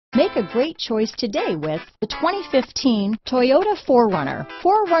Make a great choice today with the 2015 Toyota 4Runner.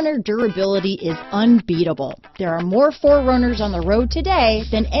 4Runner durability is unbeatable. There are more 4Runners on the road today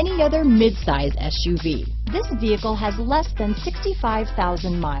than any other midsize SUV. This vehicle has less than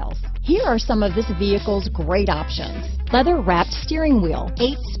 65,000 miles. Here are some of this vehicle's great options: leather-wrapped steering wheel,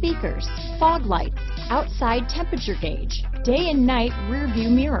 8 speakers, fog lights, outside temperature gauge, day and night rear view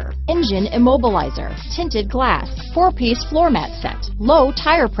mirror, engine immobilizer, tinted glass, 4-piece floor mat set, low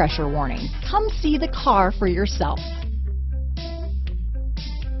tire pressure warning. Come see the car for yourself.